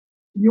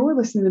You're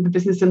listening to the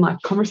Business and Life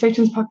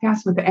Conversations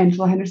podcast with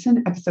Angela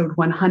Henderson, episode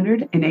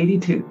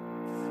 182.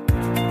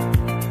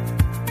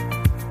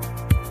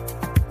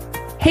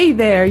 Hey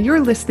there,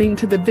 you're listening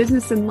to the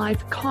Business and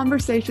Life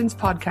Conversations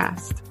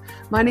podcast.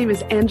 My name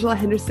is Angela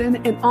Henderson,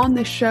 and on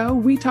this show,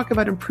 we talk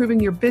about improving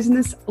your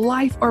business,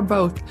 life, or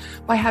both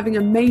by having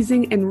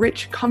amazing and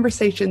rich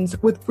conversations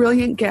with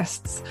brilliant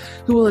guests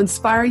who will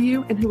inspire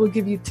you and who will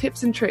give you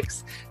tips and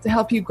tricks to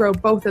help you grow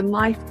both in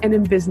life and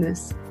in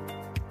business.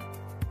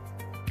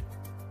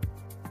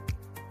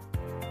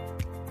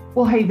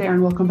 Well, hey there,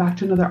 and welcome back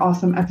to another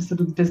awesome episode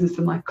of the Business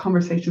and Life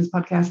Conversations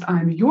podcast.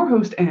 I'm your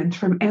host, Ange,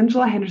 from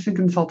Angela Henderson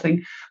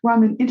Consulting, where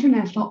I'm an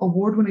international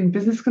award-winning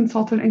business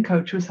consultant and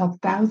coach who has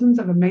helped thousands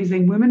of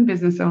amazing women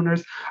business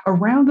owners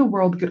around the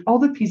world get all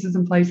the pieces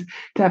in place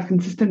to have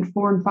consistent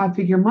 4- and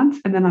 5-figure months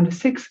and then on to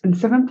 6- and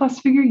 7+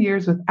 figure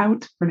years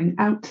without burning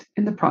out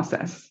in the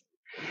process.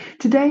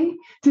 Today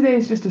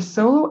is just a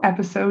solo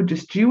episode,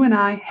 just you and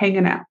I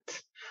hanging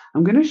out.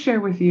 I'm going to share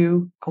with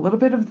you a little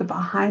bit of the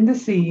behind the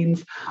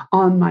scenes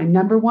on my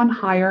number one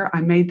hire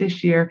I made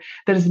this year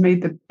that has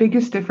made the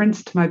biggest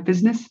difference to my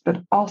business,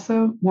 but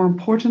also, more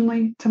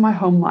importantly, to my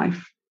home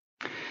life.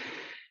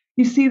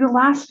 You see, the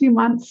last few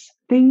months,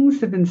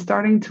 things have been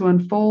starting to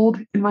unfold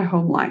in my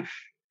home life.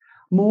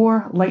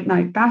 More late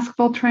night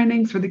basketball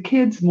trainings for the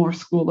kids, more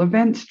school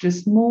events,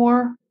 just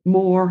more,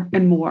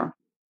 and more.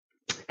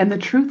 And the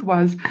truth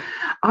was,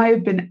 I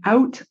have been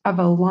out of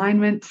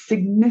alignment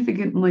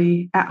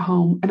significantly at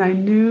home, and I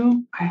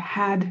knew I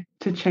had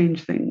to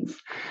change things.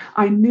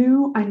 I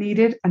knew I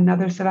needed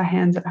another set of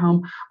hands at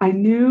home. I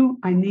knew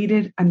I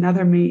needed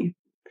another me.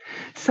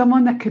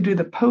 Someone that could do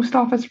the post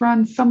office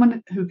run,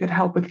 someone who could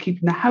help with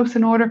keeping the house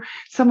in order,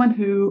 someone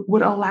who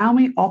would allow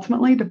me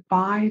ultimately to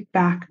buy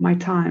back my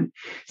time,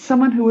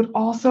 someone who would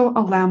also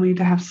allow me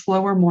to have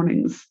slower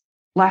mornings,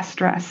 less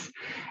stress,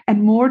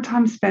 and more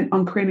time spent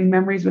on creating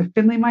memories with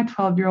Finley, my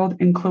 12-year-old,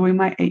 and Chloe,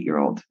 my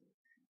 8-year-old.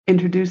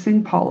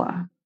 Introducing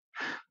Paula.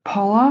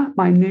 Paula,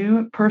 my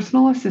new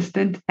personal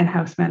assistant and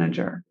house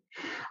manager.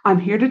 I'm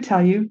here to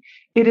tell you,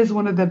 it is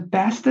one of the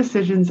best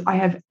decisions I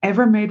have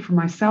ever made for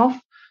myself,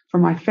 for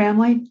my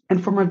family,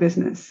 and for my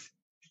business.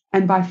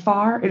 And by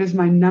far, it is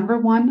my number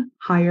one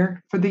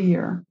hire for the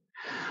year.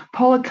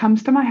 Paula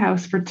comes to my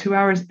house for 2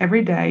 hours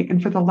every day,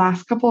 and for the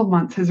last couple of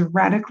months has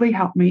radically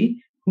helped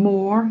me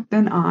more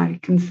than I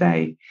can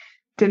say.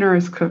 Dinner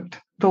is cooked,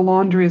 the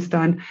laundry is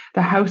done,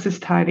 the house is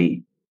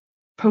tidy,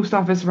 post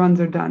office runs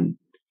are done,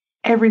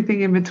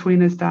 everything in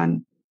between is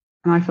done,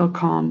 and I feel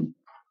calm.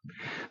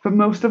 But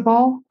most of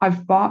all,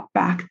 I've bought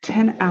back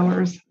 10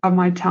 hours of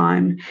my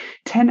time,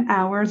 10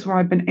 hours where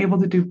I've been able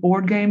to do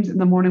board games in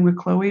the morning with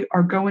Chloe,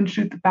 or go and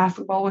shoot the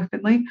basketball with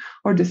Finley,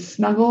 or just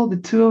snuggle the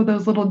two of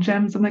those little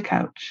gems on the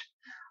couch.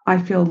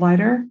 I feel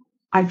lighter,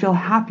 I feel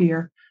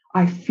happier,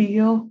 I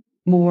feel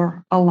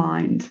more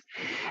aligned.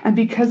 And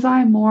because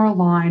I'm more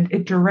aligned,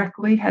 it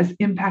directly has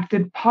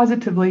impacted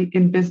positively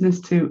in business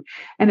too.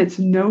 And it's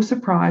no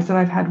surprise that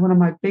I've had one of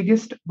my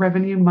biggest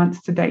revenue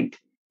months to date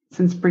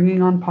since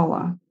bringing on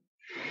Paula.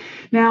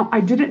 Now,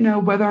 I didn't know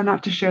whether or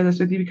not to share this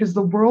with you because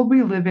the world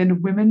we live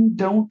in, women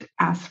don't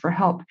ask for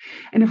help.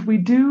 And if we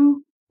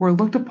do, we're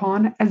looked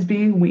upon as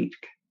being weak.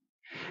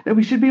 That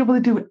we should be able to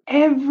do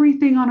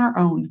everything on our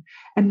own,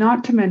 and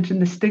not to mention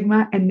the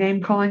stigma and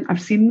name calling I've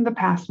seen in the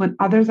past when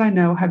others I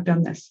know have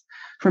done this,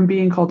 from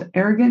being called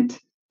arrogant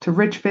to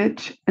rich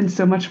bitch and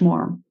so much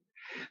more.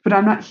 But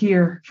I'm not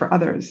here for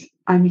others.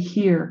 I'm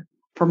here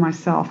for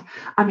myself.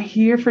 I'm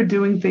here for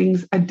doing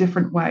things a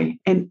different way,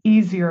 an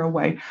easier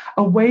way,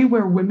 a way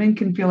where women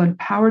can feel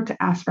empowered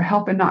to ask for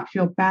help and not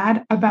feel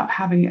bad about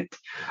having it,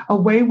 a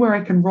way where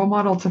I can role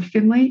model to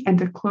Finley and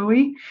to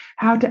Chloe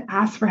how to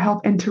ask for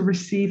help and to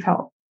receive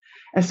help.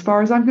 As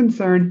far as I'm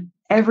concerned,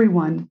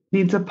 everyone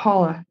needs a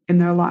Paula in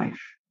their life.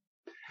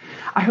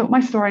 I hope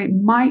my story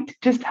might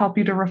just help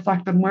you to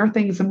reflect on where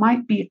things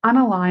might be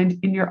unaligned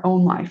in your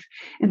own life,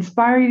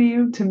 inspire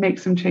you to make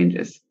some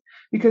changes.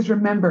 Because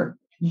remember,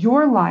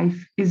 your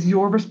life is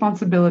your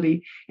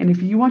responsibility. And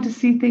if you want to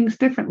see things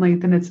differently,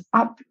 then it's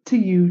up to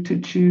you to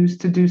choose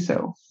to do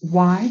so.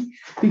 Why?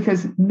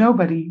 Because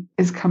nobody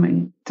is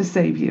coming to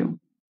save you.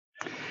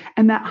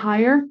 And that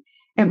hire,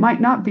 it might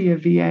not be a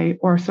VA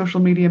or a social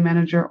media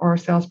manager or a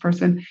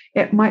salesperson.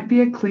 It might be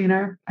a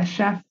cleaner, a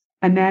chef,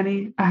 a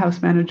nanny, a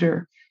house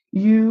manager.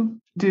 You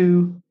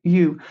do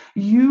you.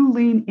 You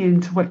lean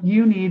into what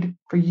you need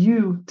for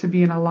you to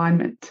be in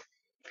alignment.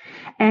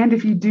 And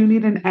if you do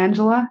need an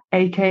Angela,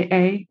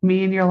 aka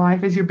me in your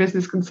life, as your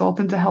business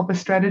consultant to help with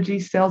strategy,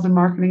 sales, and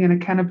marketing and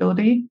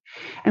accountability,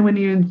 and when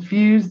you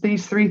infuse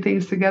these three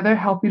things together,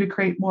 help you to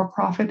create more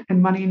profit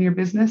and money in your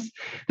business,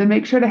 then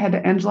make sure to head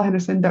to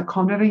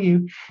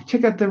angelahenderson.com.au.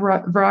 Check out the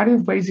variety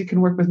of ways you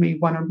can work with me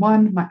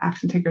one-on-one, my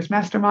Action Takers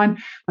Mastermind,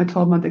 my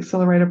 12-month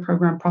accelerator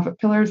program, Profit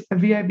Pillars, a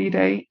VIB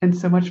day, and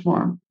so much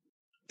more.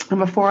 And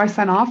before I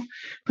sign off,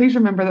 please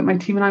remember that my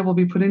team and I will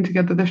be putting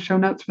together the show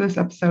notes for this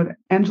episode at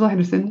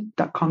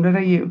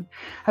angelahenderson.com.au.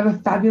 Have a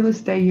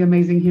fabulous day, you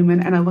amazing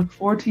human, and I look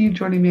forward to you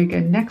joining me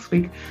again next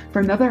week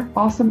for another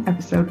awesome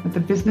episode of the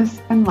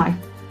Business and Life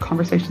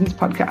Conversations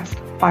podcast.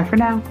 Bye for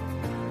now.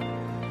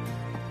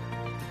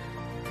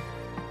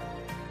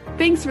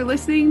 Thanks for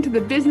listening to the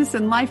Business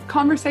and Life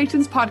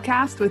Conversations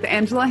podcast with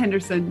Angela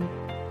Henderson.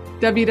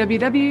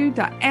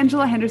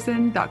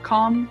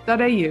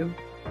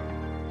 www.angelahenderson.com.au